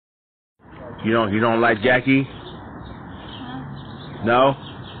You don't like Jackie? No?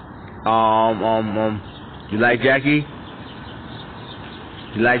 You like Jackie?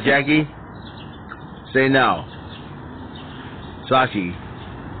 You like Jackie? Say no. Sashi.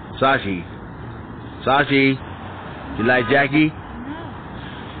 You like Jackie?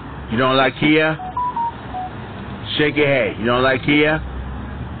 You don't like Kia? Shake your head. You don't like Kia?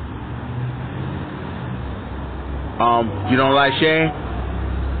 You don't like Shay?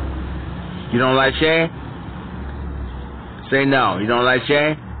 You don't like Shay? Say no. You don't like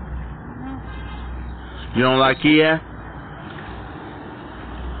Shay? You don't like Kia?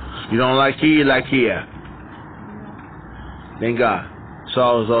 You don't like Kia? You like Kia? Thank God.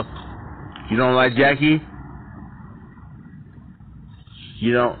 So you don't like Jackie?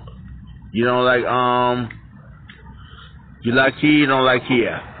 You don't like you like Kia? You don't like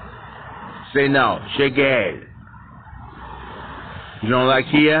Kia? Say no. Shake your head. You don't like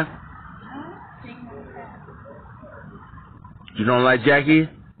Kia? You don't like Jackie?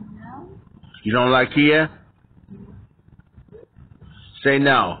 You don't like Kia? Say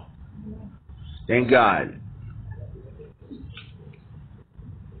no. Thank God.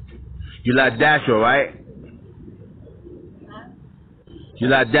 You like Dasher, right? You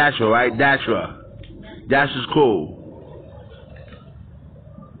like Dasher, right? Dasher's cool.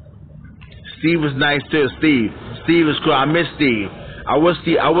 Steve was nice too. Steve was cool. I miss Steve. I wish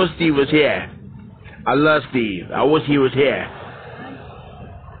Steve was here. I love Steve. I wish he was here.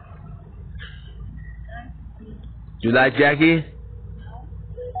 You like Jackie?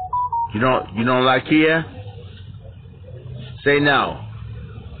 You don't like Kia? Say no.